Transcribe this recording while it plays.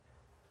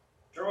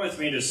with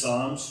me to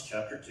Psalms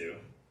chapter 2.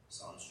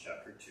 Psalms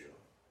chapter 2.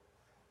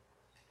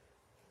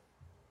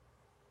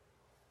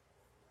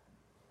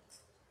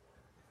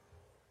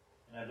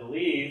 And I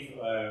believe,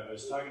 I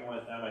was talking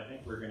with them, I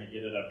think we're going to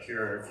get it up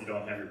here if you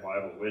don't have your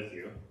Bible with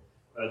you.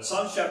 But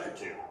Psalms chapter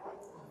 2.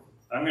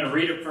 I'm going to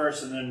read it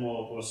first and then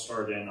we'll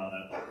start in on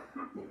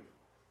it.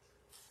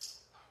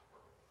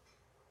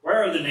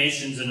 Where are the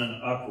nations in an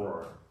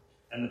uproar,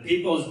 and the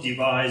peoples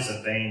devise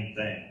a vain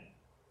thing?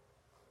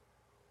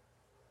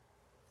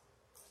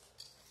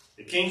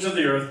 The kings of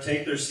the earth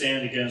take their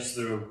stand against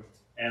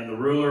and the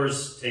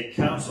rulers take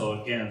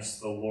counsel against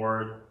the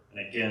Lord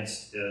and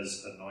against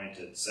his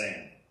anointed,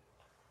 saying,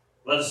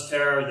 let us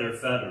tear their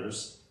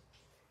feathers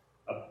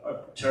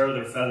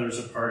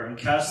apart and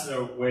cast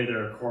away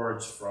their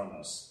cords from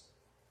us.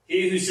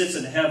 He who sits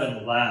in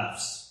heaven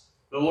laughs.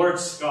 The Lord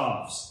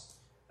scoffs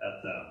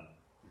at them.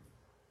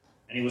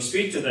 And he will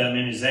speak to them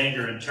in his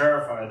anger and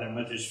terrify them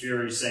with his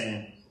fury,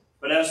 saying,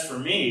 but as for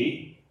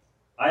me,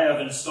 I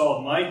have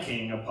installed my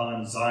king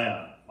upon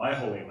Zion, my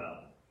holy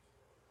mountain.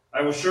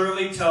 I will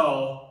surely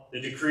tell the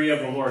decree of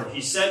the Lord.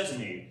 He said to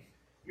me,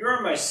 you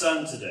are my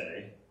son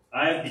today.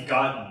 I have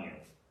begotten you.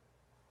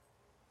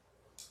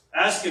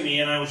 Ask of me,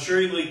 and I will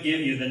surely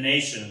give you the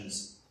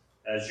nations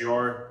as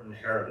your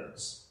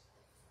inheritance,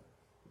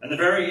 and the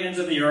very ends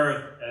of the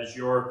earth as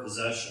your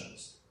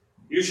possessions.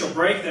 You shall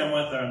break them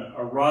with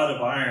a rod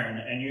of iron,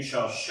 and you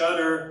shall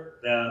shatter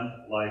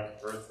them like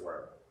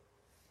earthenware.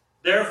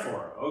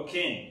 Therefore, O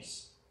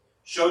kings,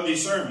 show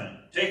discernment.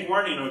 Take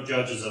warning, O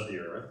judges of the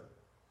earth.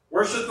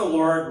 Worship the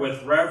Lord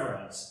with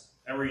reverence,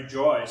 and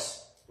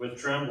rejoice with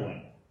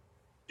trembling.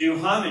 Do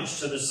homage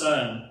to the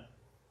Son,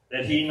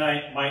 that he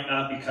might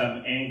not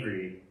become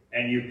angry,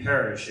 and you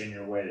perish in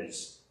your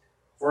ways.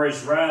 For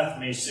his wrath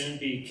may soon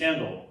be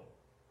kindled.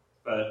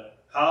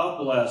 But how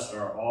blessed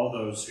are all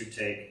those who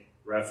take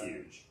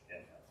refuge in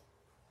him.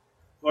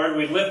 Lord,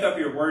 we lift up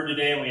your word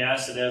today, and we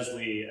ask that as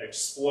we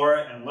explore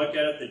it and look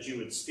at it, that you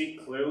would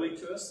speak clearly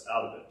to us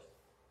out of it.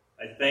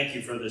 I thank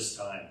you for this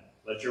time.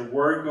 Let your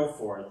word go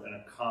forth and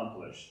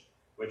accomplish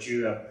what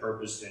you have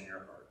purposed in your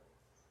heart.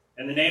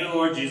 In the name of the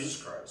Lord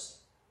Jesus Christ,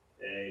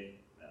 amen.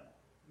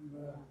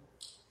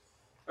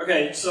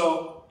 Okay,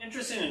 so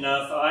interesting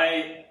enough,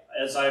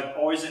 as I've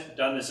always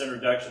done this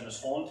introduction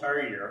this whole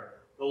entire year,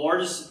 the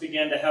Lord has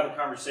began to have a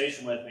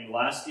conversation with me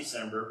last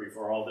December,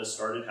 before all this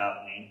started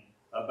happening,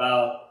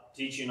 about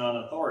teaching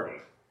on authority.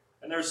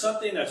 And there's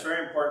something that's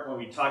very important when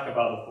we talk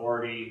about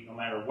authority, no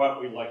matter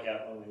what we look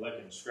at when we look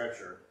in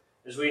Scripture,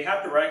 is we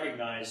have to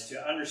recognize,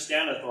 to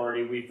understand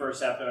authority, we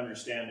first have to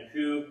understand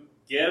who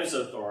gives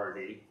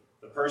authority,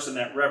 the person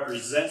that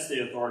represents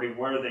the authority.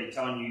 What are they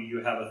telling you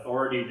you have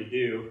authority to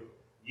do?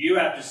 You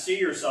have to see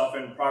yourself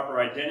in proper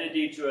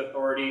identity to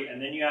authority,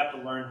 and then you have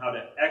to learn how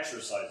to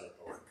exercise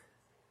authority.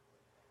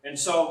 And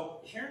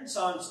so here in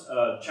Psalms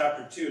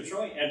chapter 2, it's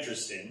really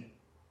interesting.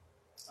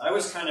 I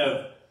was kind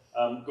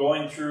of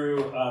going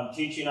through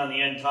teaching on the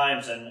end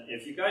times, and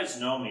if you guys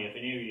know me, if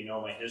any of you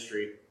know my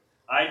history,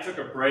 I took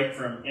a break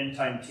from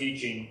end-time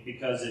teaching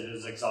because it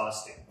is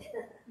exhausting,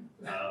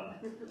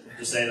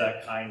 to say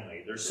that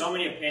kindly. There's so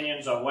many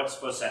opinions on what's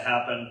supposed to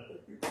happen,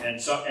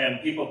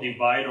 and people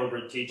divide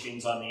over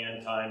teachings on the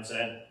end times.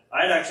 And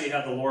I'd actually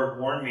had the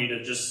Lord warn me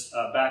to just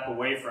back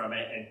away from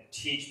it and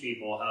teach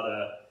people how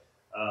to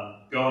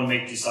go and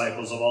make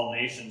disciples of all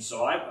nations.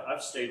 So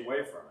I've stayed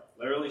away from it,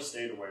 literally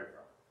stayed away from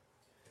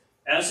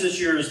it. As this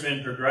year has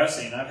been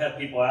progressing, I've had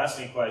people ask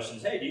me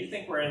questions, hey, do you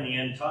think we're in the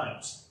end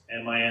times?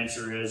 And my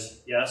answer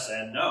is yes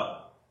and no.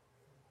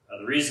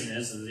 The reason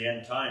is that the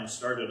end times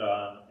started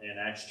in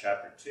Acts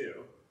chapter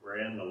 2. We're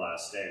in the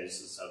last days.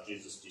 This is how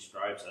Jesus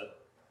describes it.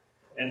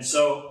 And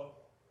so,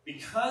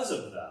 because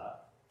of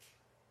that,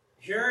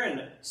 here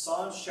in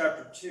Psalms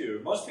chapter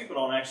 2, most people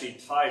don't actually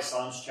tie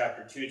Psalms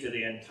chapter 2 to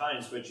the end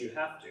times, but you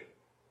have to.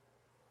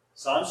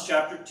 Psalms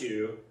chapter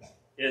 2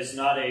 is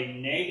not a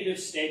negative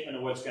statement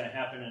of what's going to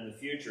happen in the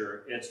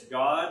future. It's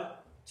God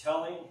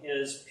telling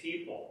his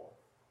people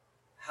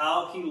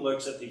how he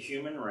looks at the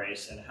human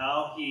race and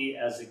how he,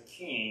 as a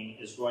king,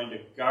 is going to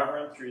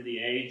govern through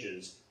the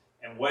ages,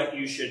 and what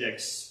you should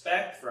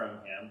expect from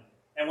him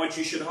and what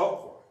you should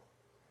hope for.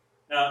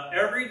 Now,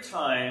 every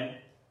time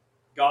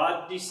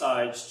God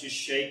decides to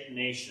shake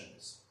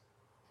nations,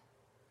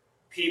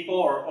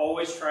 people are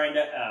always trying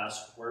to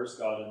ask, where's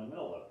God in the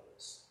middle of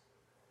this?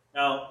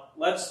 Now,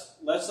 let's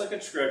look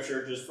at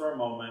Scripture just for a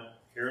moment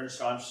here in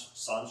Psalms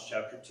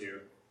chapter 2.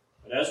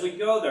 But as we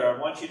go there, I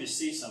want you to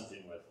see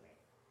something with me.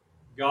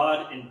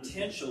 God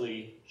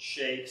intentionally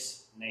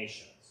shakes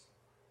nations.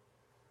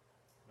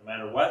 No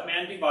matter what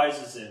man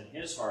devises in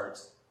his heart,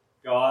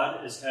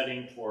 God is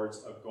heading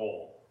towards a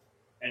goal.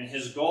 And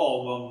his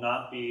goal will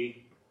not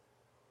be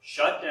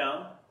shut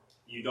down.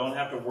 You don't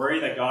have to worry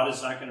that God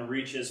is not going to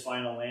reach his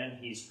final end.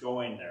 He's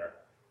going there.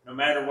 No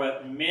matter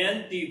what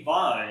men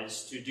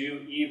devise to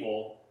do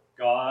evil,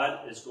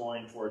 God is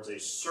going towards a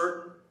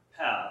certain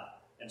path.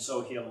 And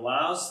so he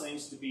allows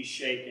things to be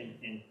shaken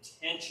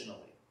intentionally,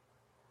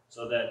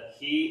 so that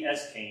he,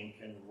 as king,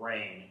 can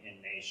reign in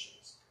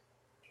nations.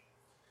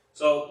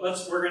 So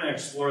we're going to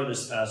explore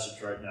this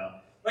passage right now.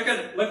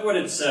 Look what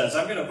it says.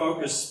 I'm going to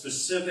focus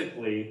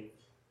specifically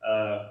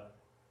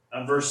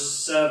on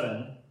verse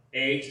 7,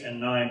 8,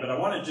 and 9, but I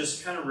want to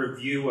just kind of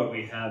review what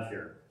we have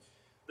here.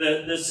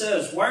 That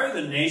says, why are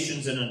the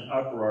nations in an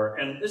uproar?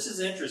 And this is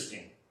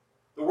interesting.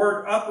 The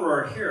word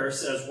uproar here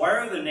says, why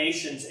are the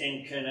nations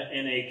in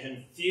a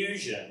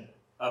confusion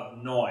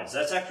of noise?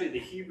 That's actually the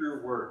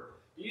Hebrew word.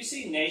 Do you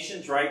see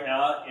nations right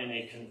now in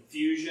a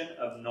confusion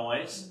of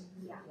noise?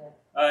 Yeah.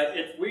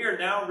 We are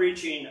now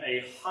reaching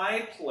a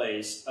high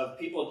place of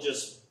people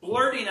just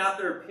blurting out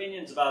their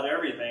opinions about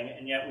everything,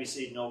 and yet we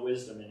see no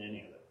wisdom in any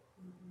of it.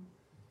 Mm-hmm.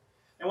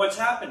 And what's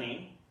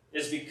happening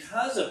is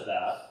because of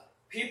that,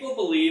 people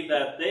believe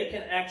that they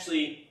can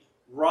actually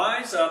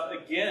rise up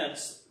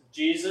against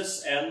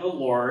Jesus and the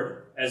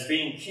Lord as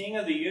being king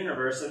of the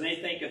universe, and they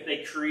think if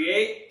they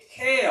create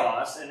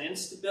chaos and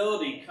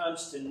instability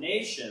comes to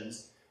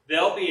nations,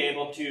 they'll be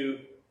able to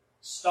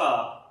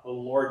stop the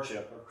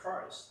lordship of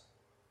Christ.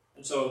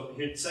 And so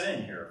it's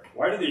saying here,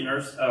 why do the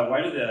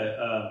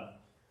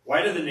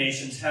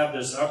nations have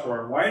this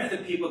uproar? Why do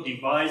the people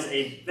devise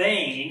a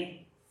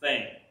vain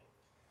thing?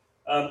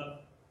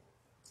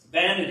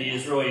 Vanity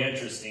is really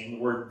interesting. The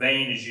word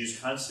vain is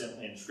used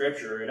constantly in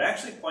Scripture. It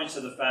actually points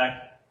to the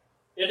fact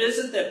it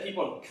isn't that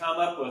people come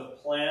up with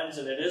plans,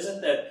 and it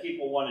isn't that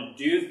people want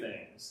to do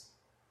things.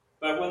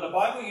 But when the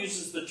Bible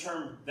uses the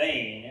term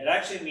vain, it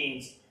actually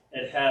means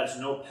it has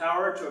no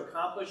power to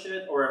accomplish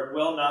it, or it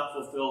will not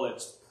fulfill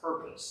its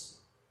purpose.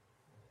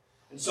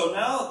 And so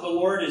now the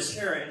Lord is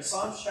here in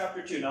Psalms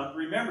chapter 2. Now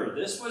remember,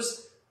 this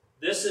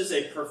is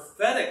a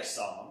prophetic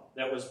psalm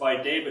that was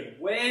by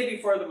David way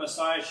before the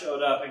Messiah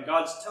showed up, and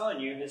God's telling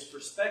you his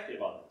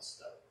perspective on this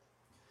stuff.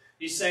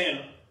 He's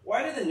saying,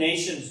 why do the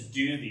nations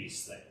do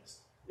these things?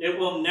 It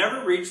will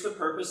never reach the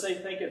purpose they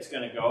think it's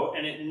going to go,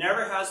 and it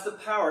never has the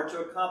power to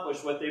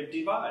accomplish what they've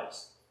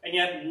devised. And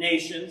yet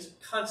nations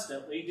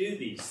constantly do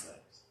these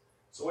things.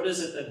 So what is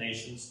it that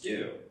nations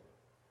do?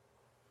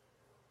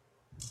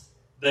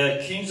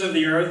 The kings of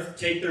the earth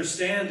take their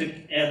stand,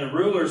 and the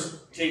rulers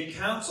take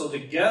counsel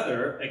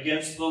together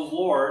against the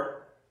Lord,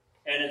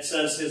 and it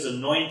says his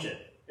anointed.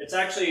 It's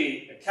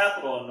actually a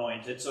capital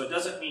anointed, so it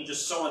doesn't mean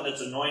just someone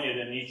that's anointed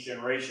in each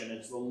generation.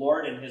 It's the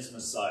Lord and his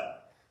Messiah.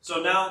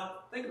 So now,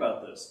 think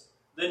about this.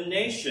 The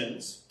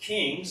nations,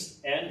 kings,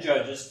 and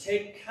judges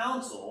take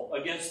counsel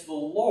against the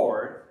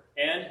Lord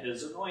and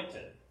his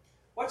anointed.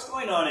 What's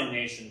going on in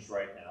nations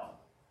right now?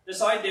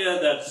 This idea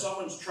that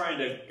someone's trying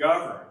to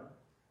govern,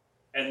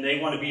 and they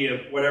want to be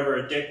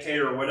a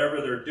dictator or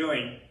whatever they're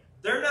doing,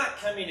 they're not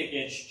coming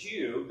against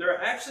you. They're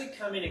actually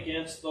coming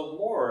against the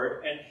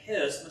Lord and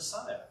his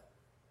Messiah,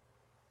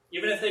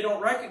 even if they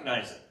don't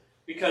recognize it.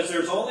 Because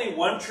there's only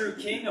one true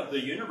king of the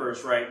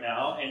universe right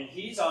now, and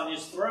he's on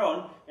his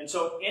throne. And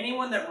so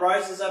anyone that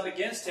rises up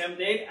against him,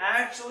 they've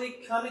actually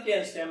come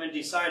against him and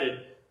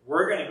decided,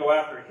 we're going to go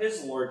after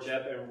his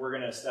lordship, and we're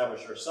going to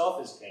establish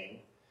ourselves as king.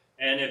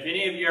 And if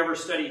any of you ever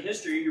study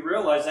history, you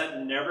realize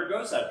that never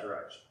goes that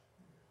direction.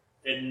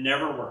 It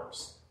never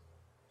works.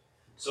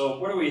 So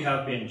what do we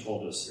have being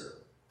told us here?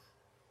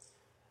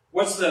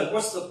 What's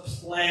the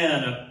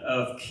plan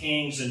of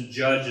kings and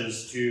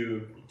judges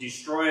to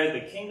destroy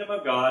the kingdom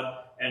of God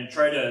and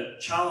try to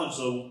challenge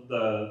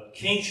the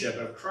kingship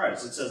of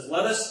Christ? It says,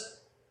 let us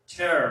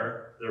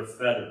tear their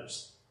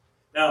fetters.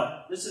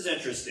 Now, this is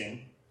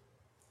interesting.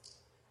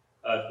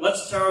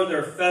 Let's tear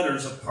their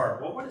fetters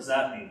apart. Well, what does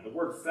that mean? The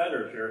word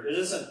fetter here, it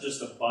isn't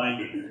just a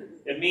binding.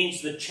 It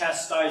means the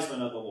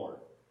chastisement of the Lord.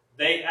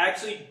 They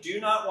actually do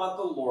not want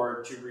the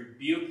Lord to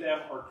rebuke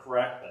them or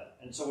correct them.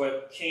 And so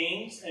what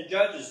kings and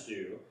judges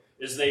do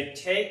is they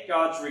take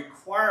God's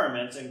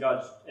requirements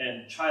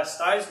and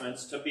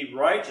chastisements to be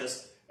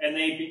righteous, and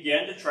they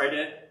begin to try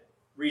to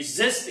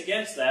resist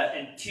against that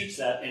and teach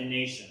that in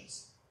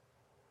nations.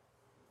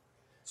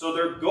 So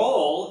their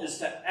goal is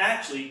to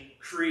actually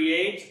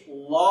create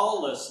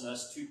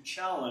lawlessness to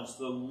challenge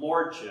the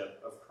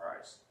lordship of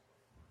Christ.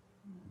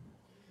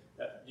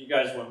 You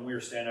guys, when we were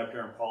standing up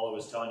here and Paula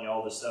was telling you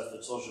all the stuff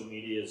that social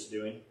media is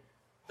doing,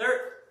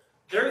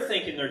 they're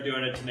thinking they're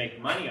doing it to make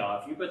money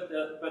off you, but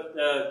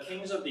the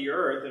kings of the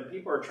earth and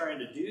people are trying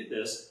to do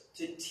this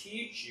to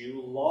teach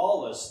you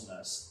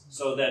lawlessness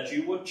so that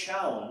you would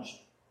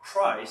challenge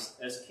Christ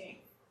as king.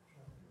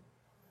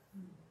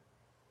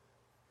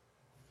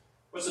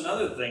 What's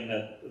another thing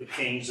that the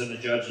kings and the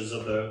judges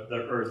of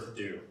the earth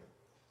do? It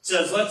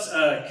says, let's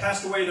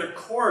cast away their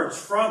cords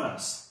from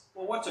us.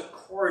 Well, what's a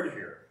cord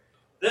here?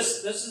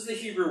 This is the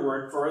Hebrew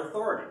word for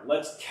authority.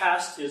 Let's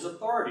cast his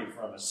authority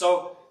from us.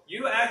 So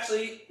you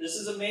actually, this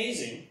is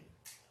amazing.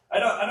 I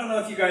don't know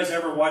if you guys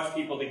ever watch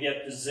people to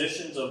get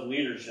positions of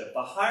leadership.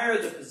 The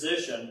higher the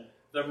position,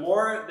 the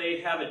more they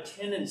have a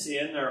tendency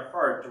in their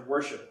heart to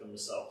worship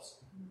themselves.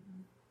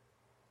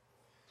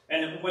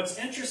 And what's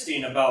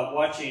interesting about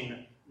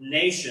watching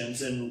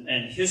nations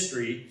and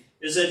history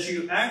is that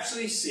you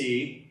actually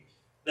see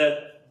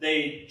that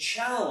they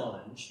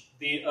challenge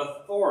the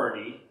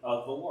authority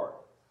of the Lord.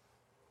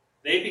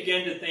 They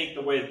begin to think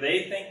the way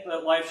they think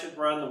that life should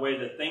run, the way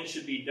that things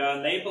should be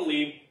done. They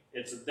believe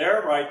It's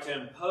their right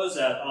to impose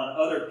that on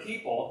other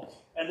people.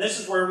 And this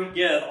is where we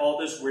get all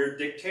this weird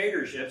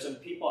dictatorships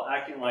and people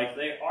acting like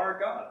they are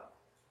God.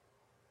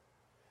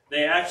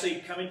 They actually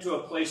come into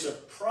a place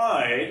of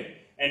pride,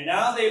 and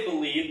now they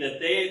believe that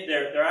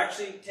they're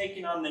actually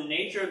taking on the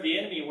nature of the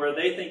enemy, where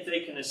they think they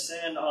can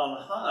ascend on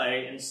high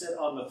and sit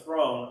on the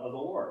throne of the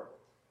Lord.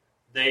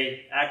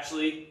 They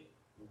actually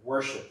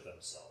worship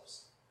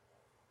themselves.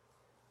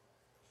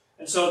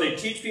 And so they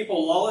teach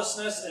people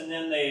lawlessness, and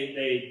then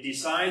they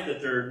decide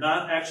that they're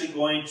not actually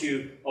going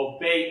to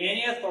obey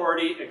any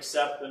authority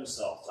except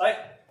themselves. I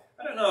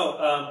don't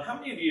know, how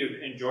many of you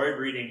have enjoyed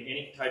reading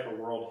any type of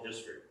world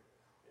history?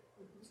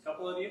 A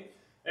couple of you?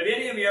 Have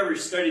any of you ever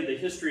studied the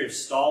history of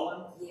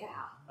Stalin?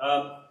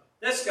 Yeah.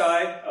 This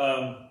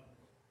guy,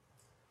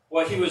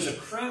 well, he was a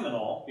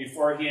criminal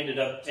before he ended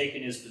up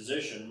taking his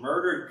position,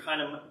 murdered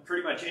kind of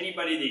pretty much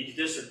anybody that he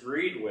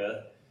disagreed with.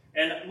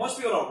 And most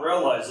people don't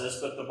realize this,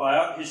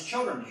 but his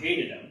children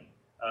hated him,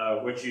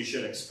 which you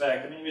should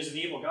expect. I mean, he was an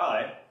evil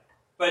guy.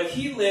 But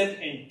he lived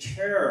in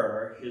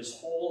terror his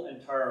whole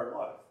entire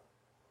life.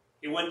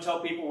 He wouldn't tell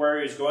people where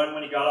he was going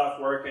when he got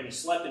off work, and he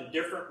slept in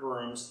different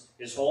rooms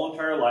his whole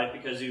entire life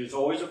because he was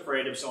always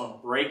afraid of someone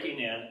breaking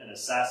in and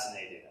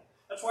assassinating him.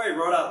 That's why he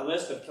wrote out a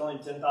list of killing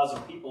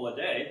 10,000 people a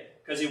day,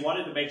 because he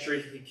wanted to make sure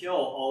he could kill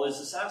all his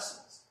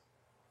assassins.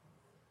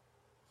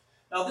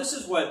 Now, this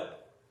is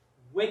what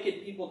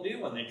wicked people do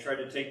when they try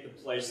to take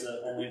the place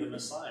that only the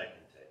Messiah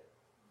can take.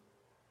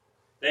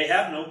 They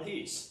have no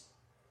peace.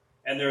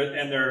 And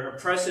their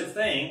oppressive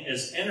thing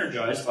is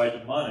energized by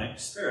demonic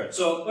spirits.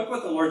 So look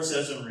what the Lord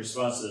says in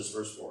response to this,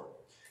 verse 4.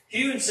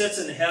 He who sits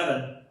in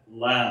heaven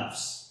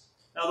laughs.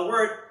 Now the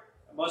word,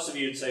 most of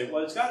you would say,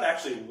 well, is God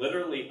actually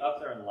literally up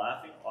there and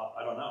laughing? Well,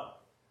 I don't know.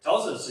 It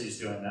tells us he's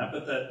doing that,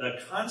 but the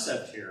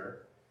concept here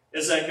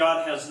is that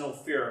God has no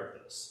fear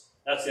of this.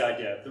 That's the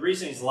idea. The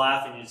reason he's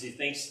laughing is he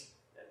thinks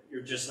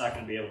you're just not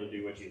going to be able to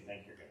do what you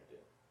think you're going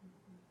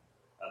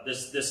to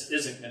do. This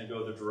isn't going to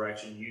go the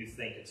direction you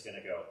think it's going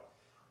to go.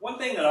 One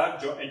thing that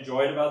I've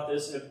enjoyed about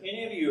this, if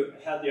any of you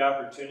had the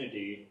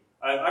opportunity,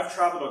 I've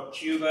traveled to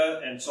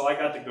Cuba, and so I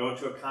got to go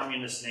to a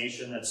communist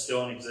nation that's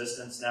still in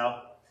existence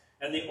now.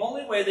 And the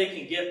only way they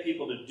can get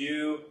people to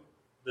do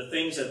the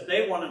things that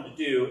they want them to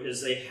do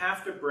is they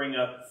have to bring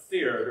up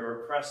fear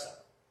to oppress them.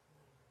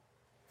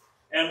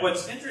 And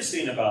what's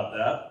interesting about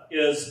that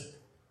is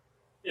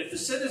if the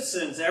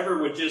citizens ever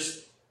would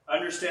just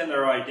understand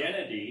their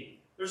identity,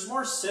 there's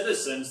more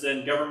citizens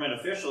than government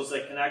officials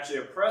that can actually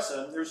oppress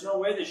them. There's no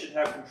way they should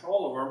have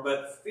control over them,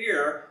 but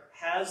fear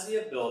has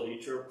the ability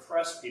to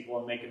oppress people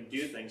and make them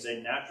do things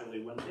they naturally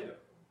wouldn't do.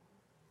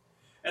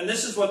 And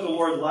this is what the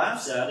Lord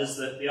laughs at, is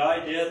that the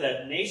idea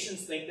that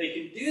nations think they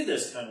can do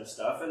this kind of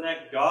stuff, and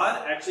that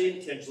God actually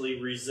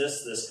intentionally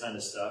resists this kind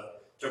of stuff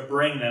to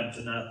bring them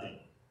to nothing.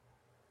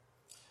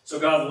 So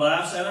God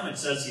laughs at them and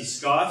says he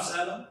scoffs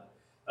at them.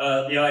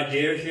 The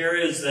idea here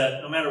is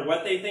that no matter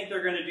what they think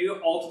they're going to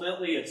do,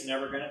 ultimately it's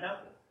never going to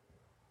happen.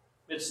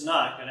 It's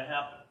not going to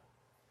happen.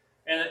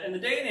 And in the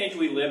day and age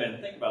we live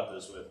in, think about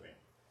this with me.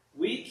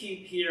 We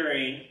keep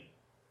hearing,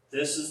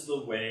 this is the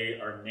way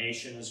our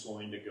nation is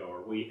going to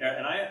go.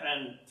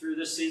 And through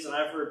this season,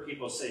 I've heard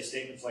people say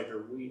statements like,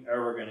 are we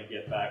ever going to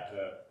get back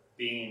to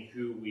being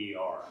who we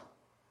are?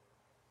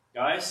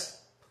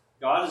 Guys,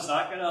 God is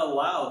not going to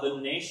allow the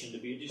nation to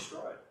be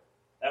destroyed.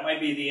 That might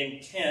be the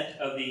intent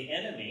of the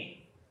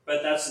enemy,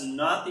 but that's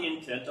not the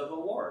intent of the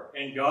Lord.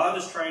 And God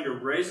is trying to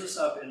raise us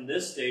up in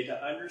this day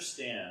to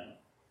understand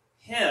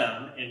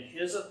Him and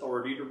His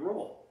authority to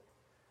rule.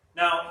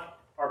 Now,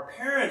 our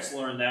parents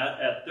learned that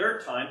at their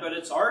time, but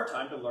it's our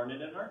time to learn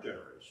it in our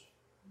generation.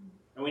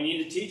 And we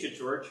need to teach it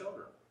to our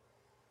children.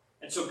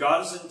 And so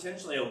God is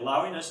intentionally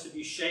allowing us to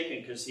be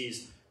shaken because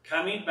He's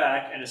coming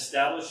back and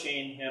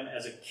establishing Him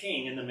as a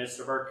king in the midst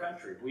of our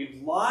country.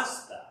 We've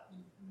lost that.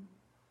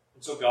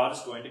 And so God is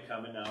going to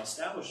come and now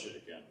establish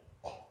it again.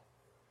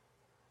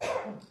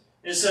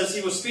 It says,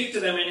 He will speak to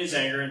them in His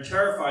anger and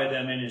terrify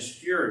them in His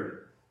fury.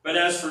 But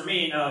as for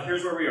me, now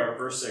here's where we are,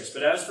 verse 6.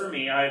 But as for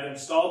me, I have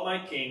installed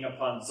my king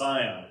upon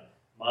Zion,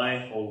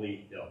 my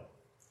holy hill.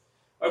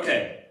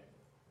 Okay,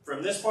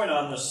 from this point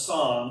on, the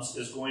Psalms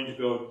is going to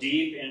go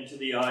deep into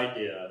the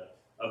idea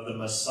of the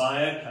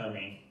Messiah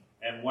coming.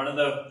 And one of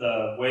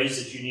the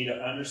ways that you need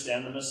to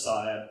understand the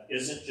Messiah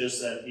isn't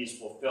just that He's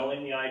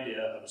fulfilling the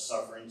idea of a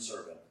suffering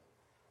servant.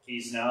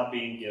 He's now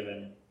being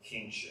given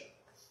kingship.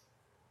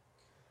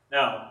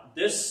 Now,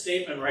 this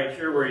statement right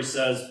here where He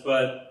says,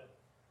 but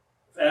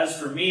as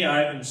for me,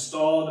 I have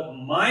installed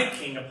my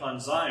king upon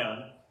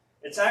Zion,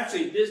 it's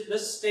actually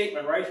this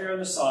statement right here in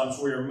the Psalms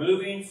where you're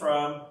moving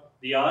from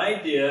the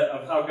idea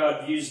of how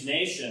God views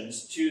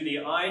nations to the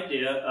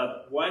idea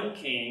of one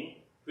king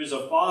who's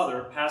a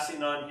father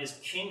passing on his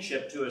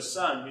kingship to a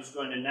son who's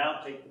going to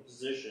now take the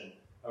position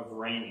of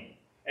reigning.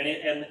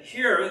 And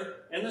here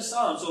in the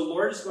Psalms, the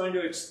Lord is going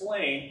to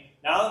explain,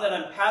 now that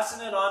I'm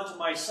passing it on to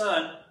my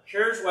son,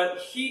 here's what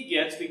he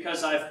gets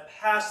because I've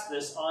passed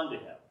this on to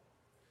him.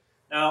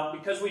 Now,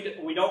 because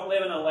we don't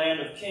live in a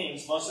land of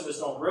kings, most of us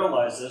don't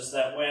realize this,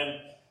 that when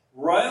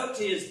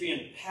royalty is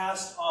being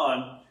passed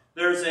on.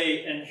 There's an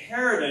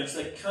inheritance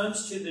that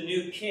comes to the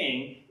new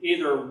king,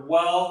 either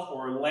wealth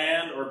or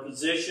land or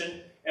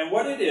position. And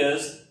what it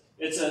is,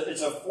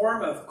 it's a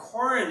form of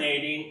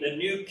coronating the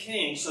new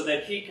king so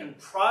that he can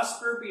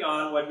prosper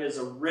beyond what his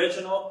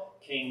original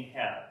king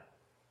had.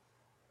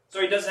 So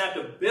he doesn't have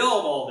to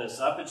build all this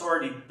up. It's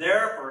already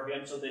there for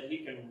him so that he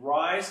can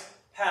rise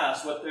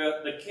past what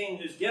the king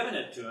who's given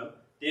it to him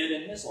did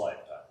in his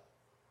lifetime.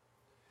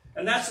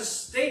 And that's a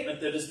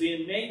statement that is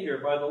being made here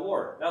by the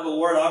Lord. Now, the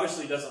Lord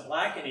obviously doesn't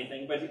lack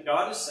anything, but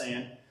God is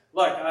saying,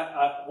 look,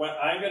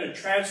 I'm going to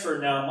transfer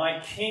now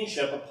my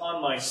kingship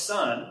upon my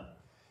son,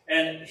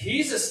 and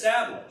he's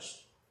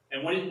established.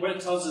 And what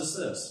it tells us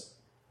this,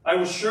 I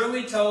will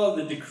surely tell of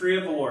the decree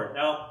of the Lord.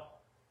 Now,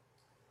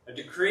 a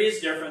decree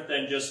is different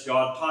than just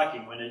God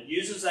talking. When it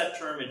uses that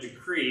term, a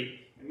decree,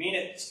 I mean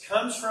it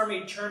comes from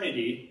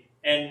eternity,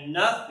 and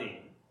nothing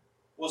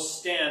will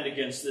stand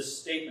against this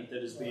statement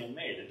that is being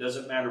made. It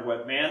doesn't matter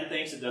what man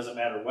thinks. It doesn't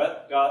matter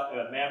what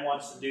man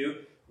wants to do.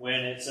 When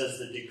it says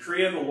the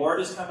decree of the Lord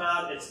has come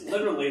out, it's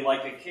literally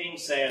like a king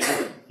saying,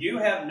 you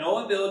have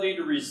no ability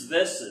to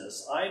resist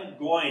this. I'm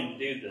going to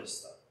do this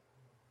stuff.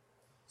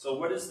 So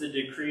what is the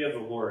decree of the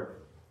Lord?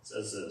 It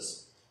says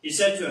this. He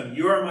said to him,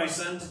 you are my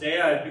son,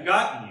 today I have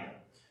begotten you.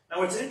 Now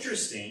what's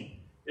interesting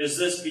is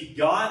this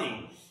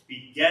begetting,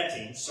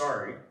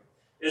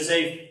 is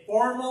a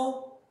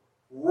formal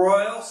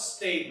royal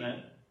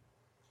statement,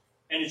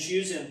 and it's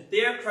used in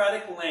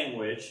theocratic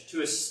language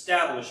to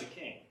establish a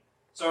king.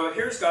 So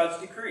here's God's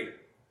decree.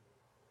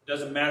 It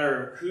doesn't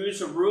matter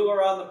who's a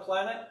ruler on the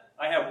planet.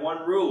 I have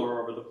one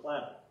ruler over the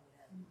planet.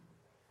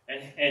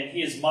 And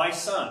he is my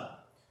son.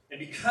 And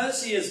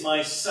because he is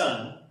my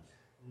son,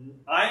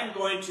 I'm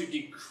going to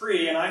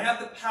decree, and I have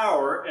the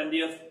power and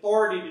the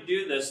authority to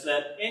do this,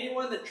 that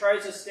anyone that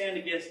tries to stand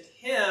against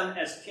him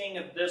as king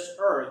of this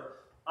earth,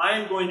 I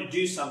am going to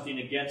do something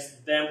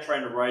against them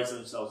trying to rise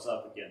themselves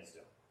up against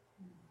him.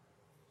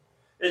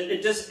 And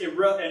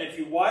if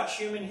you watch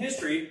human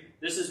history,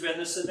 this has been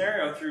the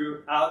scenario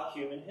throughout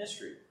human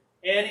history.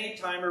 Any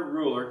time a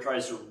ruler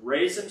tries to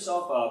raise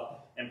himself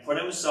up and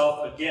put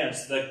himself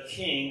against the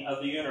king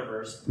of the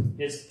universe,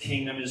 his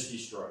kingdom is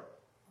destroyed.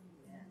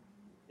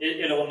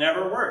 It'll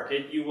never work.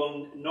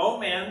 No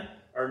man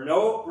or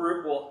no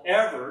group will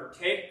ever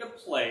take the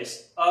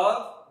place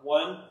of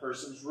one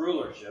person's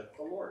rulership,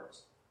 the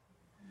Lord's.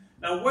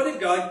 Now, what did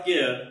God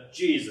give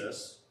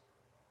Jesus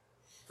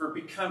for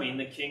becoming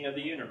the king of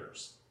the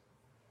universe?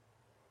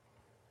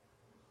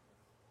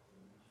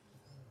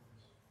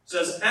 It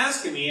says,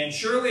 ask of me, and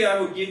surely I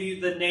will give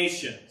you the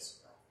nations.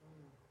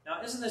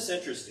 Now, isn't this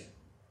interesting?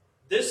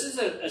 This is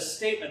a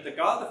statement that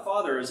God the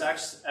Father is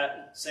actually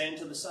saying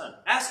to the Son.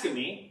 Ask of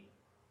me.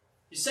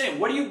 He's saying,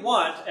 what do you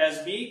want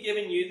as me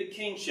giving you the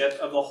kingship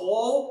of the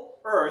whole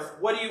earth?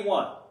 What do you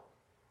want?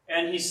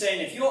 And he's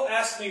saying, if you'll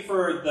ask me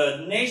for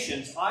the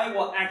nations, I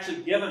will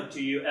actually give them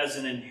to you as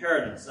an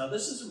inheritance. Now,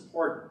 this is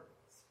important.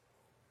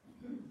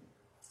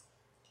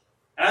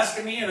 Ask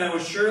of me, and I will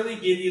surely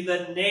give you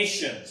the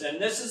nations.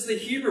 And this is the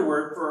Hebrew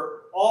word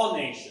for all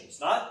nations,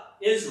 not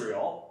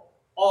Israel,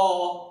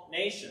 all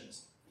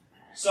nations.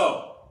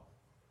 So,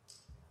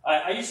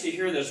 I used to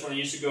hear this when I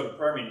used to go to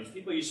prayer meetings.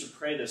 People used to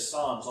pray this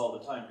Psalms all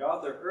the time.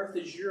 God, the earth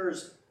is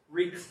yours.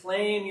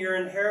 Reclaim your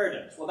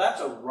inheritance. Well, that's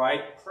a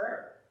right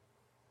prayer.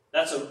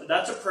 That's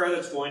a prayer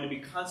that's going to be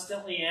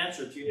constantly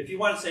answered to you. If you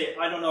want to say,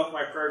 I don't know if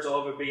my prayers will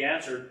ever be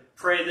answered,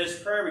 pray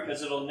this prayer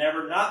because it'll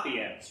never not be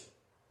answered.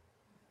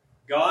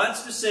 God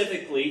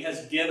specifically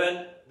has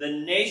given the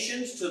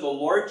nations to the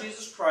Lord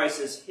Jesus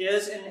Christ as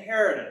his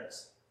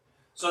inheritance.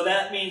 So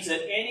that means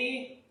that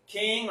any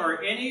king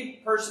or any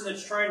person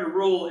that's trying to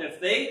rule, if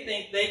they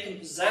think they can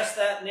possess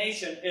that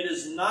nation, it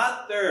is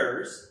not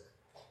theirs.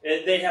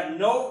 They have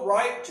no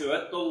right to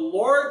it. The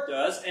Lord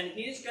does, and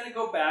he's going to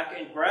go back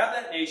and grab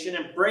that nation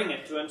and bring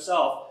it to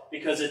himself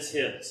because it's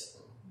his.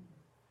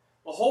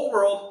 The whole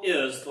world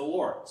is the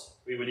Lord's.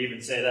 We would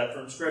even say that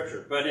from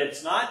Scripture. But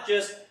it's not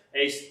just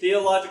a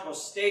theological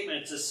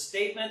statement. It's a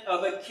statement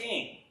of a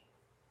king.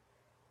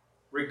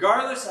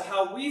 Regardless of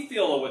how we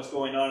feel of what's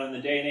going on in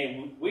the day and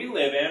age we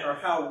live in, or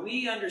how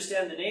we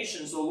understand the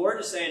nations, the Lord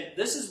is saying,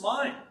 this is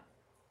mine.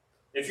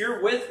 If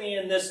you're with me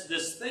in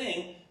this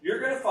thing, you're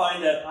going to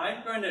find that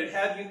I'm going to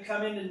have you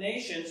come into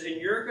nations, and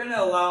you're going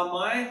to allow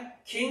my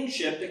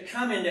kingship to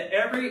come into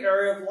every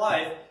area of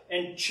life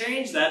and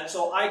change that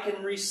so I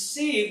can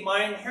receive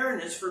my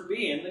inheritance for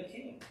being the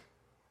king.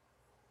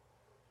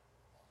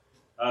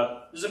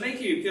 Does it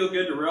make you feel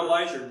good to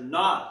realize you're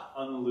not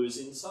on the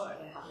losing side?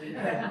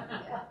 Yeah.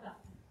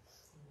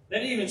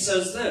 Then he even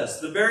says this,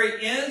 the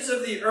very ends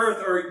of the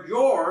earth are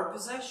your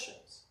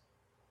possessions.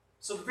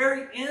 So the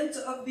very ends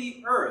of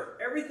the earth,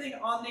 everything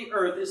on the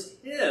earth is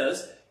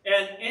his,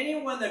 and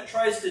anyone that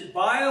tries to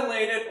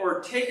violate it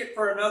or take it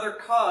for another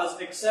cause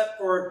except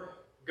for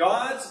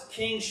God's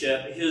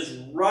kingship, his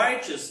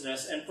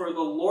righteousness, and for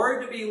the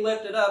Lord to be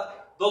lifted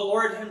up, the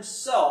Lord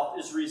himself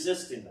is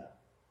resisting that.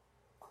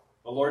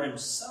 The Lord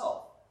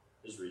himself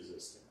is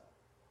resisting that.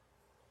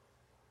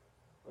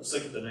 Let's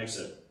look at the next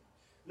bit.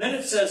 Then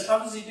it says, how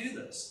does he do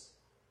this?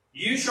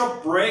 You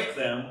shall break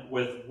them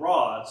with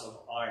rods of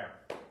iron.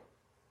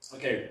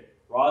 Okay,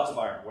 rods of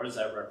iron. What does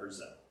that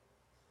represent?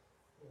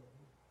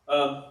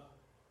 A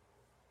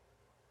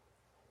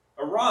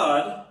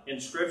rod in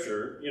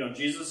Scripture,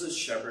 Jesus is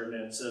shepherd,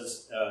 and it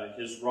says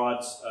his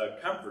rods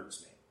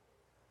comforts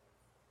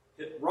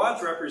me.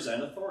 Rods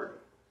represent authority.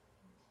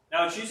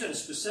 Now, it's used in a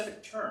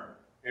specific term,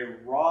 a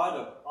rod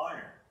of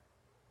iron.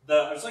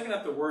 I was looking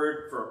up the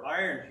word for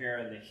iron here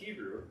in the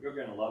Hebrew. You're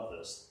going to love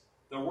this.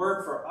 The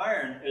word for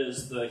iron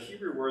is the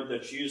Hebrew word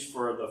that's used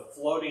for the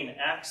floating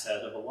axe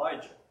head of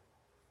Elijah.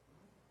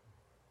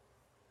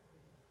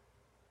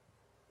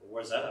 Well,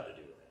 what does that have to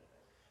do with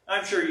anything?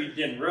 I'm sure you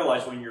didn't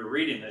realize when you were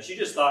reading this. You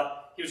just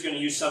thought he was going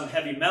to use some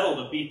heavy metal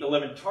to beat the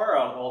living tar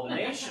out of all the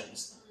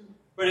nations.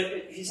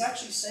 But he's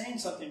actually saying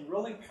something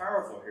really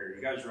powerful here.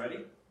 You guys ready?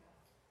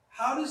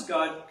 How does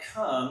God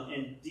come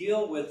and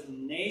deal with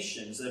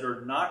nations that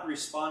are not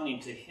responding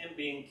to him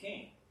being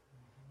king?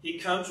 He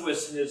comes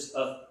with his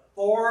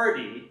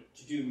authority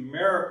to do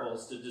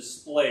miracles to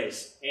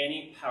displace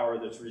any power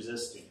that's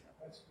resisting him.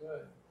 That's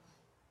good.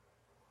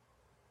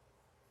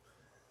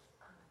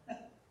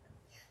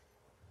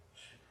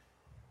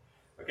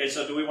 Okay,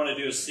 so do we want to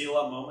do a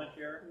Selah moment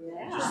here?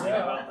 Yeah. Just think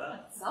about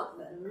that.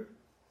 Something.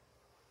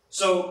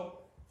 So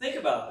think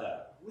about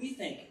that. We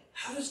think,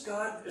 how does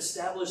God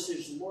establish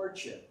his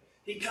lordship?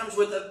 He comes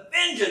with a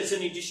vengeance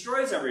and he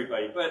destroys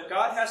everybody. But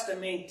God has to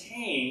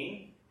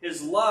maintain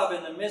his love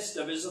in the midst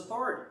of his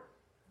authority.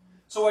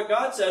 So what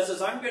God says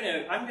is, I'm going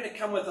to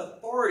come with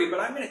authority, but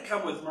I'm going to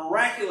come with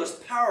miraculous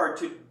power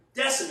to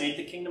decimate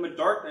the kingdom of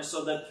darkness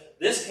so that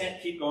this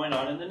can't keep going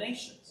on in the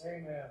nations.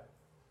 Amen.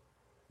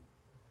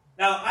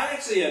 Now, I've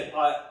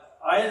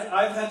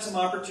had some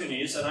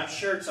opportunities, and I've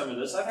shared some of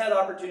this. I've had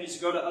opportunities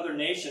to go to other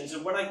nations,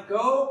 and when I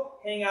go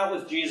hang out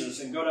with Jesus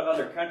and go to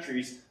other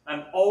countries,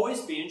 I'm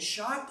always being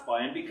shocked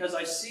by him because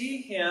I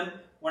see him,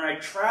 when I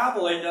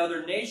travel into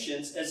other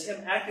nations, as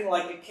him acting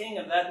like a king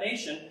of that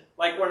nation.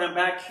 Like when I'm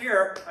back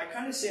here, I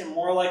kind of see him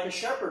more like a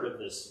shepherd of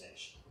this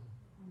nation.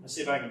 Let's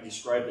see if I can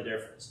describe the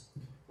difference.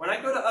 When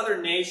I go to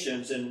other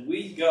nations and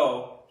we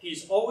go,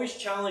 he's always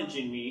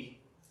challenging me.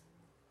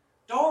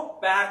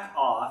 Don't back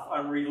off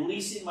on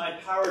releasing my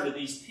power to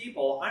these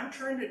people. I'm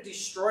trying to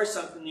destroy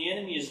something the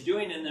enemy is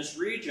doing in this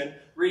region.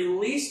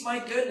 Release my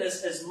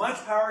goodness, as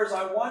much power as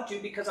I want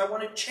to, because I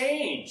want to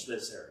change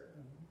this area.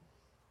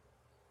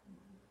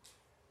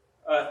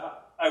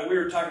 We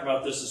were talking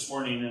about this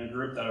morning in a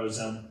group that I was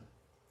in.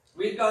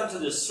 We had gone to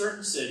this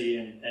certain city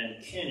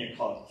in Kenya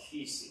called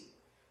Kisii.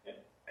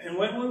 And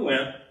when we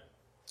went,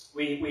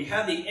 we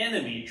had the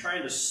enemy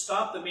trying to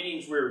stop the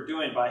meetings we were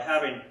doing by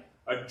having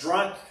a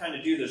drunk kind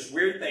of do this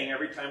weird thing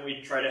every time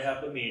we try to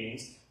have the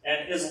meetings.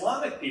 And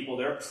Islamic people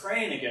there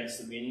praying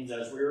against the meetings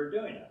as we were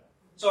doing it.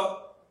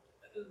 So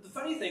the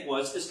funny thing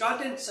is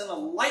God didn't send a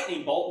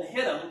lightning bolt and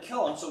hit him and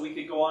kill him so we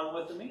could go on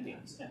with the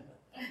meetings.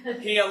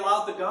 He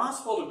allowed the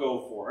gospel to go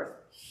forth.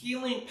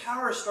 Healing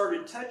power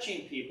started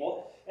touching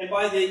people. And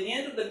by the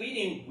end of the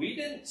meeting, we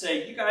didn't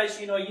say, you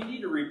guys, you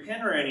need to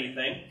repent or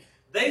anything.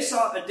 They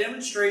saw a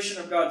demonstration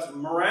of God's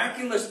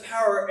miraculous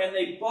power, and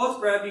they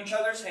both grabbed each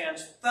other's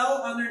hands,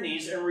 fell on their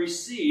knees, and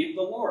received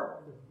the Lord.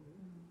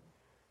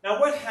 Now,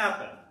 what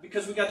happened?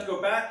 Because we got to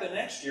go back the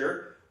next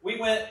year, we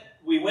went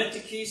to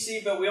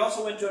Kisii, but we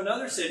also went to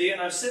another city, and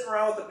I was sitting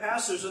around with the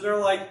pastors, and they're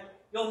like,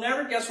 you'll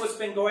never guess what's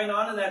been going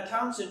on in that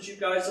town since you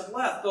guys have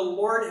left. The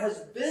Lord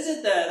has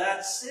visited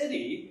that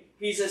city.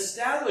 He's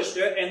established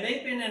it, and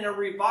they've been in a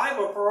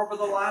revival for over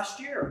the last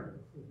year.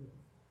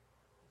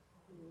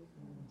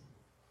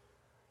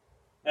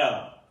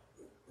 Now,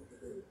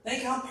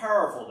 think how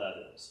powerful that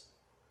is.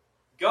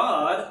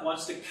 God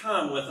wants to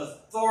come with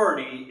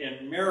authority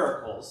in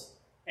miracles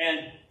and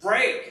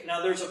break.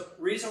 Now, there's a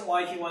reason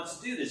why he wants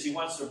to do this. He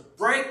wants to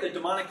break the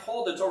demonic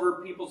hold that's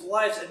over people's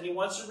lives, and he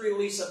wants to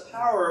release the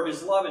power of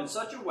his love in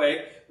such a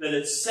way that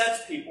it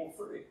sets people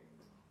free.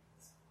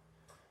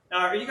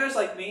 Now, are you guys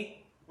like me?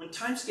 When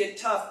times get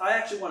tough, I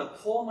actually want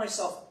to pull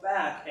myself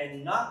back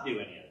and not do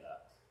any of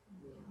that.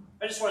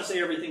 I just want to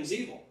say everything's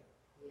evil.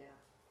 Yeah.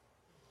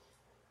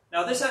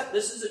 Now, this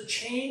is a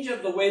change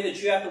of the way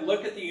that you have to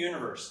look at the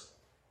universe.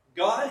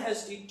 God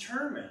has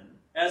determined,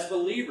 as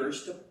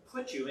believers, to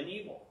put you in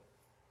evil.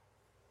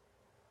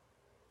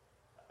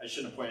 I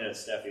shouldn't have pointed at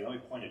Steffi. Let me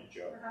point at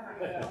Joe.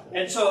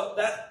 And so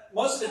that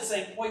most of it's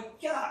saying, boy,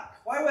 yuck,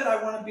 why would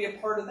I want to be a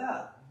part of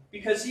that?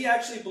 Because he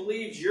actually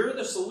believes you're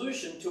the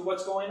solution to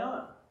what's going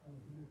on.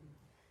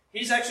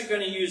 He's actually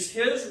going to use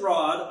his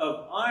rod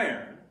of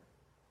iron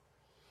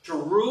to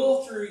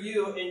rule through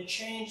you and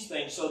change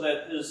things so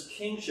that his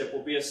kingship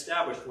will be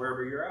established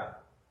wherever you're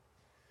at.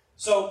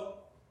 So,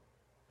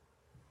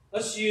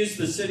 let's use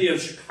the city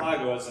of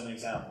Chicago as an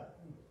example.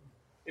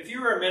 If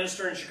you were a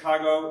minister in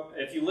Chicago,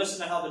 if you listen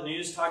to how the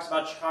news talks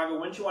about Chicago,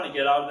 wouldn't you want to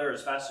get out of there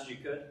as fast as you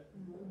could?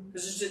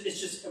 Because it's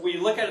just, when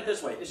you look at it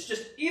this way, it's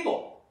just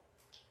evil.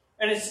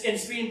 And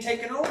it's being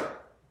taken over.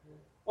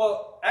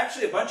 Well,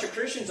 actually, a bunch of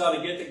Christians ought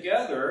to get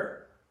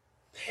together,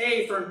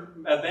 pay for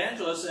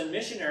evangelists and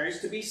missionaries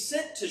to be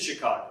sent to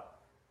Chicago.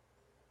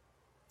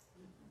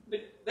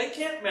 they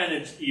can't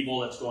manage evil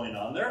that's going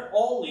on there.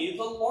 Only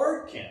the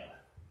Lord can.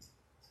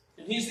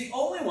 And he's the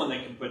only one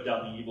that can put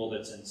down the evil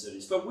that's in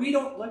cities. But we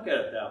don't look at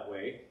it that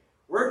way.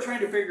 We're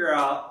trying to figure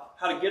out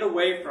how to get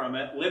away from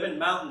it, live in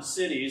mountain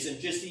cities, and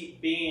just eat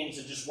beans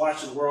and just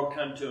watch the world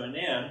come to an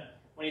end.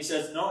 When he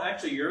says, no,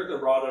 actually, you're the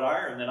rod of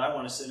iron that I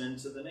want to send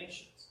into the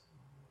nations.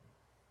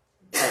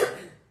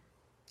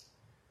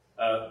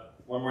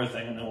 One more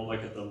thing, and then we'll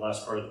look at the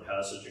last part of the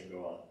passage and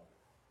go on.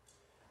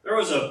 There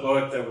was a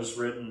book that was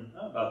written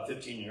about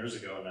 15 years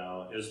ago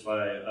now. It was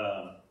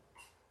by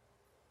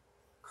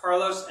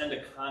Carlos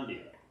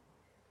Andicondia.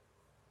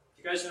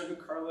 You guys know who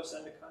Carlos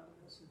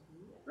Andicondia is?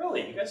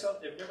 Really? You guys have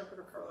never heard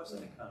of Carlos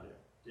Andicondia?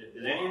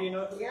 Did any of you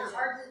know who he is?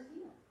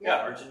 Argentina. Yeah,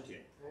 Argentina.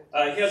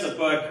 He has a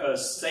book,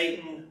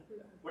 Satan,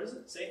 what is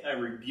it? Satan, I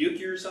Rebuke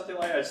You or something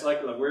like that. It's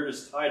like the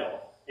weirdest title.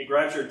 It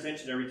grabs your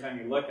attention every time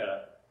you look at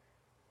it.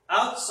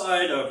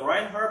 Outside of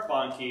Reinhard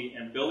Bonnke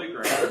and Billy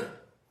Graham,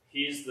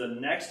 he's the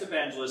next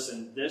evangelist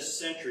in this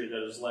century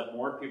that has led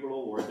more people to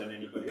the Lord than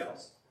anybody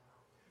else.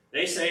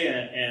 They say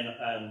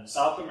in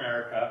South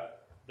America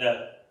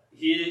that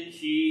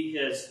he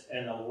has,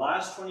 in the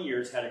last 20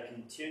 years, had a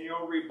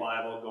continual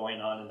revival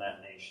going on in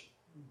that nation.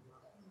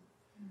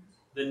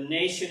 The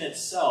nation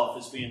itself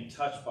is being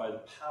touched by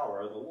the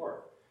power of the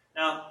Lord.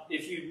 Now,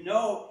 if you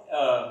know,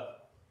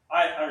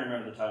 I don't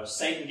remember the title,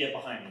 Satan, Get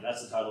Behind Me.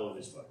 That's the title of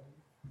his book.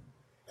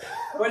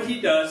 What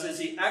he does is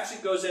he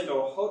actually goes into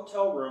a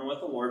hotel room with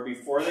the Lord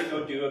before they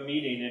go do a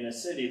meeting in a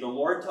city. The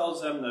Lord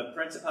tells them the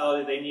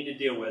principality they need to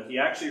deal with. He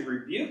actually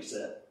rebukes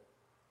it.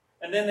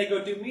 And then they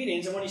go do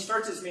meetings. And when he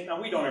starts his meeting, now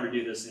we don't ever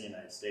do this in the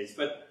United States,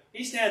 but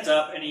he stands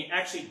up and he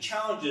actually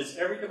challenges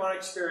every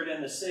demonic spirit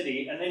in the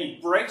city. And then he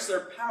breaks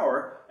their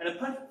power. And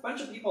a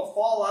bunch of people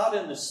fall out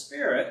in the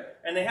spirit.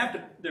 And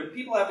their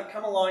people have to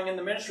come along in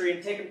the ministry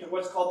and take them to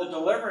what's called the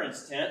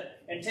deliverance tent.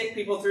 And take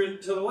people through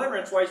to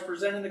deliverance while he's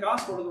presenting the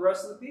gospel to the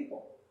rest of the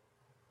people.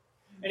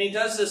 And he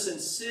does this in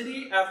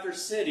city after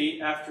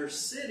city after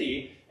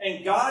city.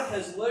 And God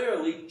has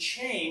literally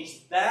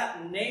changed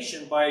that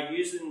nation by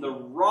using the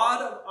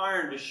rod of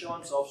iron to show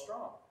himself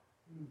strong.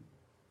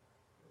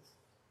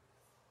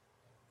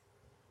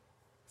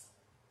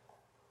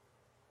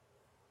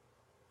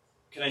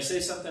 Can I say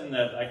something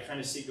that I kind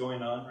of see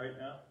going on right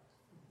now?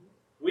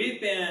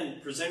 We've been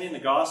presenting the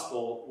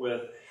gospel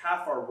with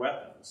half our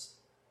weapons.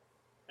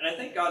 And I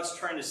think God's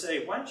trying to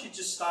say, why don't you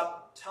just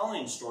stop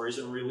telling stories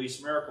and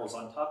release miracles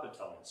on top of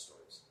telling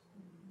stories?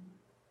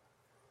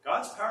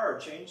 God's power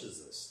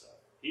changes this stuff.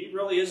 He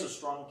really is a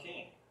strong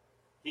king.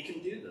 He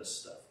can do this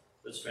stuff.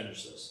 Let's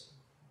finish this.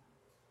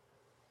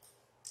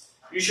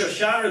 You shall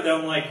shatter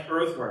them like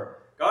earthwork.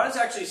 God is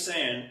actually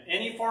saying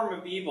any form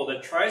of evil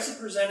that tries to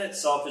present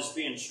itself as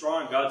being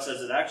strong, God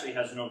says it actually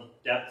has no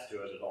depth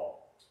to it at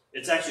all.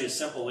 It's actually a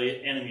simple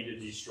enemy to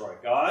destroy.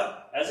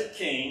 God, as a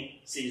king,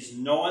 sees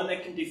no one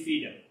that can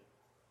defeat him.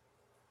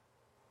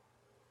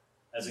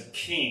 As a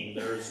king,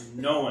 there is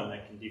no one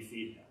that can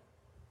defeat him.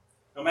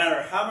 No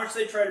matter how much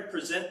they try to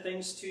present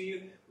things to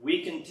you,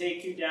 we can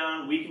take you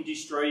down, we can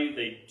destroy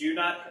you.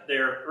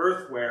 They're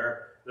earthware,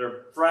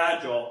 they're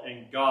fragile,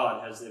 and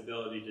God has the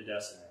ability to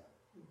decimate.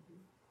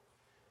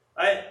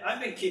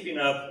 I've been keeping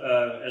up,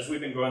 as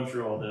we've been going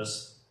through all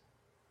this,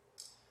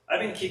 I've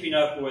been keeping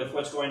up with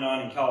what's going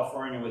on in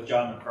California with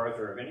John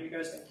MacArthur. Have any of you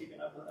guys been keeping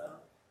up with that?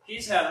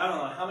 He's had, I don't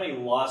know how many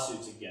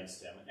lawsuits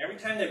against him. Every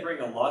time they bring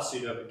a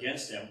lawsuit up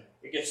against him,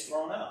 it gets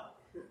thrown out.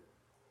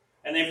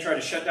 And they've tried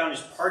to shut down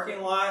his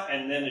parking lot,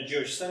 and then the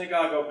Jewish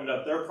synagogue opened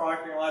up their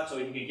parking lot so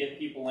he could get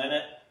people in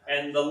it.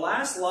 And the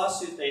last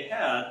lawsuit they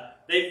had,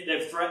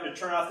 they've threatened to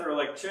turn off their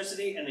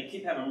electricity, and they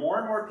keep having more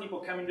and more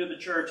people coming to the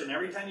church, and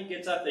every time he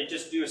gets up, they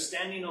just do a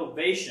standing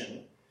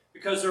ovation,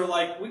 because they're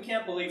like, we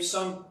can't believe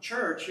some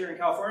church here in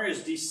California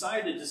has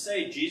decided to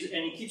say Jesus,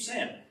 and he keeps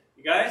saying,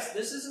 you guys,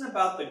 this isn't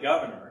about the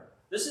governor.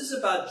 This is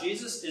about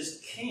Jesus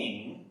is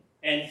king,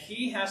 and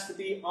he has to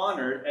be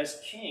honored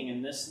as king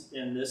in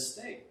this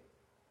state.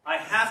 I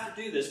have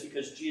to do this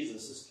because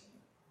Jesus is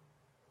king.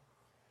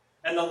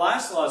 And the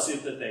last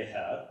lawsuit that they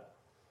had,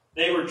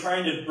 they were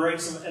trying to bring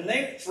some, and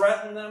they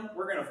threatened them,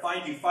 we're going to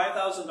find you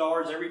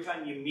 $5,000 every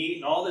time you meet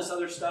and all this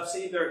other stuff.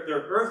 See, they're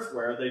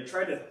earthware. They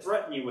try to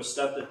threaten you with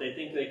stuff that they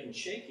think they can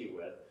shake you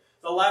with.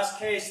 The last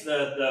case,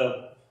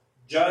 the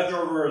judge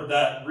over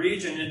that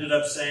region ended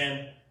up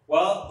saying,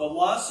 well, the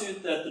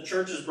lawsuit that the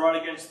church has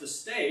brought against the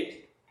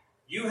state,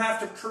 you have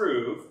to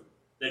prove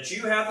that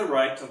you have the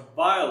right to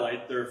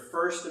violate their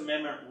First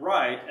Amendment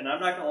right, and I'm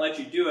not going to let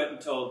you do it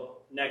until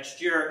next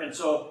year. And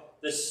so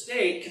the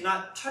state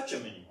cannot touch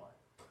them anymore.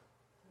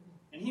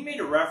 And he made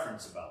a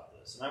reference about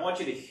this, and I want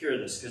you to hear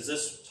this because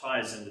this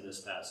ties into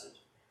this passage.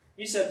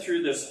 He said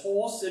through this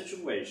whole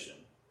situation,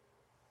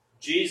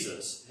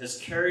 Jesus has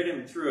carried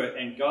him through it,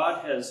 and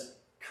God has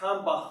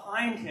come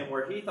behind him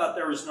where he thought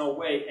there was no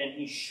way, and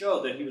he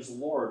showed that he was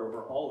Lord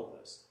over all of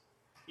this.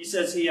 He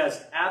says he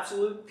has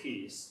absolute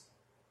peace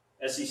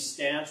as he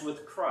stands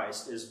with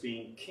Christ as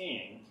being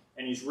king,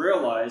 and he's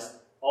realized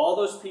all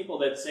those people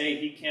that say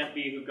he can't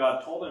be who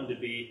God told him to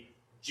be,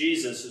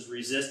 Jesus is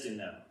resisting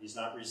them. He's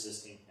not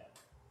resisting him.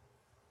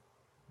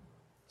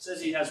 says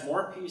he has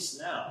more peace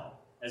now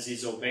as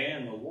he's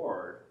obeying the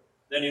Lord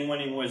than when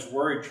he was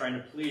worried trying to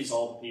please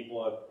all the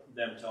people of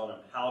them telling him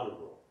how to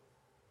rule.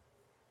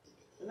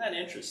 Isn't that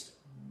interesting?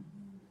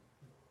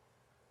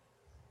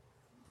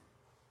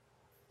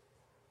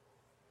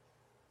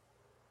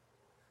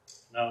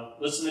 Now,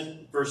 listen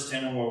to verse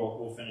 10 and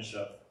we'll finish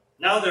up.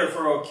 Now,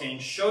 therefore, O king,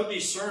 show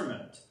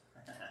discernment.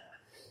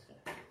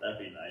 That'd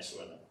be nice,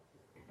 wouldn't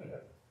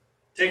it?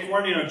 Take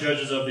warning, O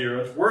judges of the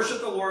earth.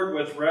 Worship the Lord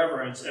with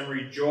reverence and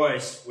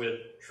rejoice with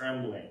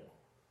trembling.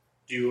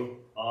 Do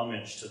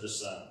homage to the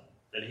Son,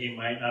 that he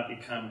might not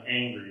become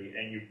angry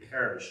and you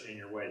perish in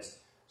your ways.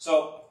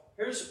 So,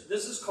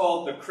 this is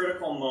called the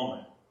critical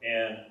moment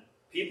in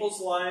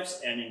people's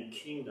lives and in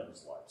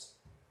kingdoms' lives.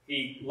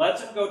 He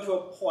lets them go to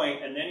a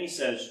point, and then he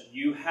says,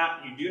 you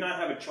do not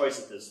have a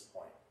choice at this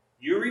point.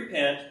 You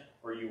repent,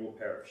 or you will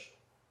perish.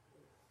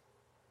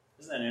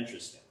 Isn't that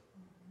interesting?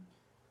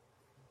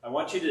 I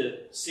want you to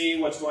see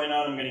what's going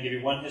on. I'm going to give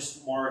you one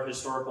more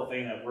historical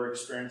thing that we're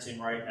experiencing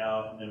right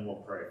now, and then we'll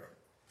pray.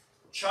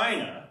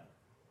 China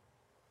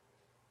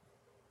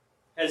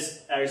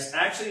has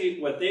actually,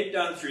 what they've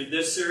done through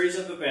this series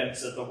of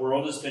events that the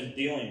world has been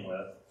dealing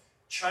with,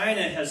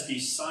 China has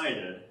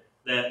decided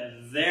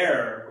that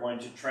they're going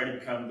to try to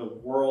become the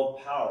world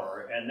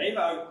power, and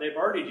they've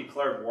already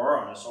declared war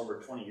on us over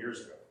 20 years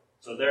ago.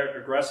 So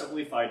they're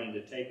aggressively fighting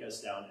to take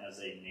us down as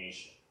a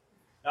nation.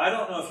 Now, I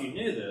don't know if you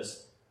knew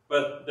this,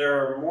 but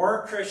there are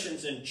more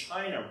Christians in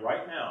China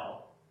right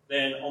now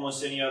than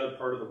almost any other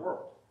part of the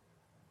world.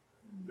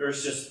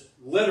 There's just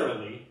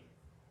literally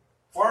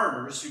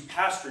farmers who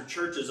pastor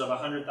churches of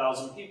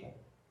 100,000 people.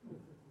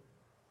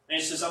 And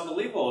it's just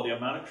unbelievable the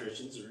amount of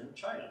Christians that are in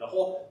China. The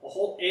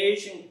whole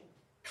Asian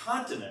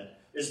continent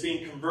is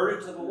being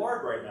converted to the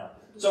Lord right now.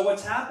 So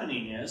what's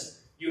happening is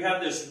you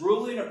have this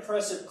ruling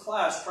oppressive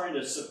class trying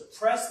to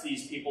suppress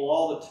these people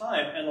all the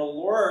time, and the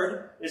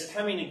Lord is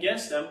coming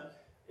against them.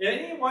 Are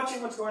you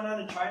watching what's going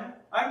on in China?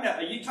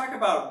 You talk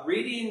about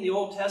reading the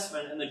Old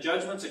Testament and the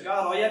judgments of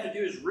God. All you have to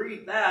do is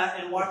read that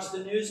and watch the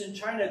news in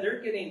China.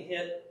 They're getting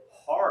hit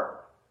hard.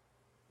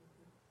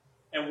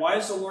 And why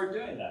is the Lord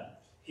doing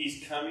that?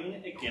 He's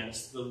coming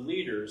against the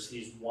leaders.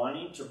 He's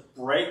wanting to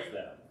break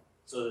them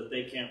so that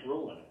they can't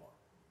rule anymore.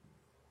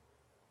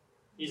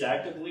 He's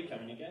actively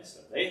coming against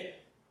them.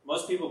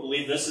 Most people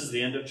believe this is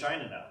the end of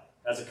China now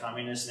as a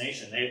communist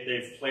nation.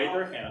 They've played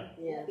their hand.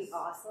 Yes. That'd be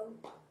awesome.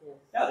 Yes.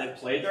 Yeah, they've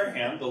played their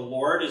hand. The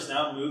Lord is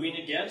now moving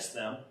against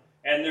them,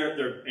 and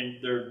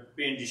they're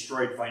being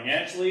destroyed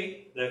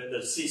financially.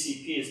 The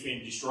CCP is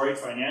being destroyed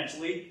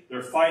financially.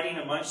 They're fighting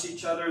amongst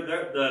each other.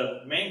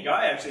 The main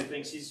guy actually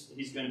thinks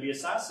he's going to be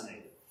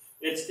assassinated.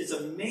 It's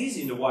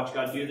amazing to watch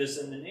God do this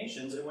in the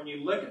nations. And when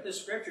you look at the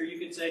scripture, you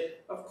can say,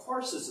 of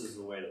course this is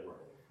the way to work.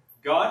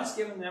 God has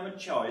given them a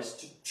choice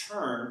to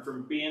turn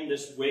from being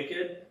this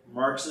wicked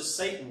Marxist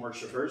Satan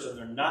worshippers, and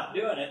they're not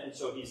doing it, and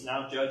so he's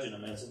now judging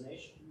them as a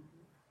nation.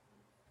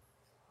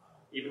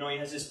 Even though he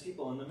has his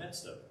people in the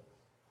midst of it.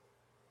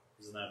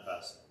 Isn't that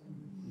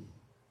fascinating?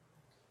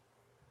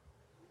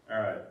 All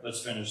right,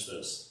 let's finish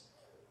this.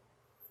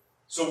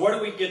 So what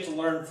do we get to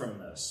learn from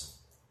this?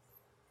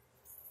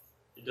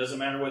 It doesn't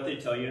matter what they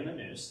tell you in the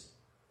news.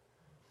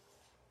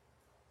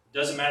 It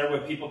doesn't matter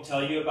what people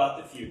tell you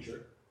about the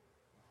future.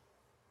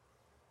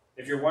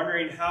 If you're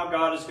wondering how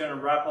God is going to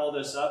wrap all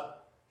this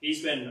up,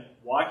 he's been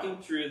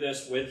walking through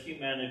this with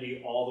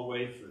humanity all the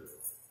way through.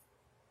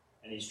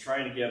 And he's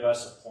trying to give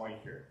us a point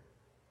here.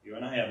 You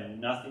and I have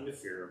nothing to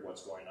fear of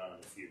what's going on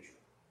in the future.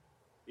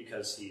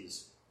 Because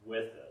he's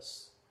with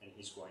us, and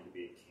he's going to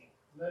be a king.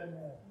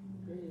 Amen.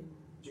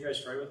 Would you guys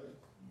pray with me?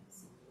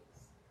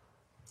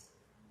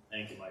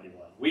 Thank you, Mighty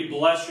One. We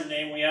bless your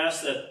name. We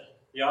ask that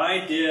the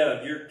idea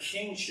of your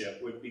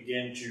kingship would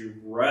begin to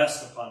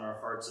rest upon our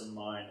hearts and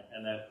mind,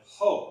 and that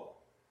hope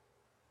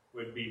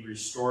would be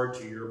restored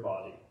to your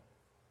body.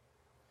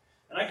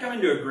 And I come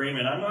into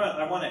agreement.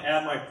 I want to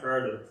add my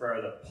prayer to the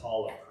prayer that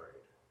Paula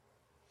prayed.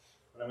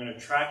 But I'm going to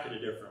track it a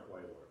different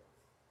way, Lord.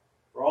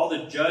 For all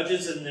the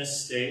judges in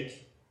this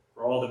state,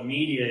 for all the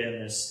media in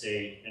this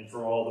state, and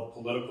for all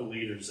the political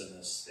leaders in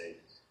this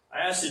state, I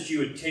ask that you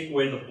would take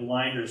away the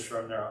blinders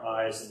from their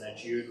eyes and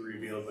that you would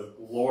reveal the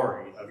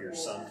glory of your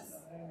Son to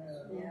them.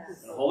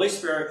 Yes. And the Holy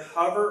Spirit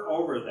hover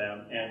over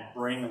them and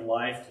bring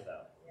life to them.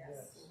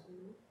 Yes.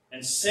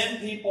 And send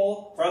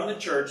people from the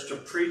church to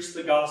preach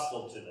the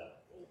gospel to them.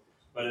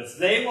 But if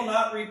they will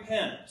not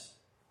repent,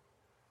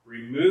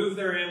 remove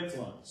their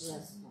influence,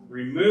 yes,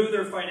 remove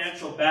their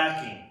financial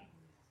backing,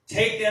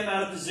 take them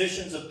out of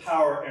positions of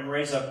power and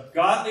raise up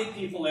godly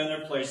people in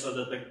their place so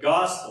that the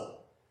gospel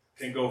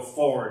can go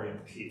forward in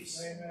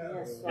peace. Amen.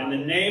 Yes, in the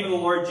name of the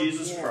Lord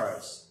Jesus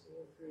Christ.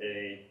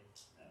 Amen.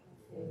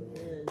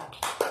 Amen.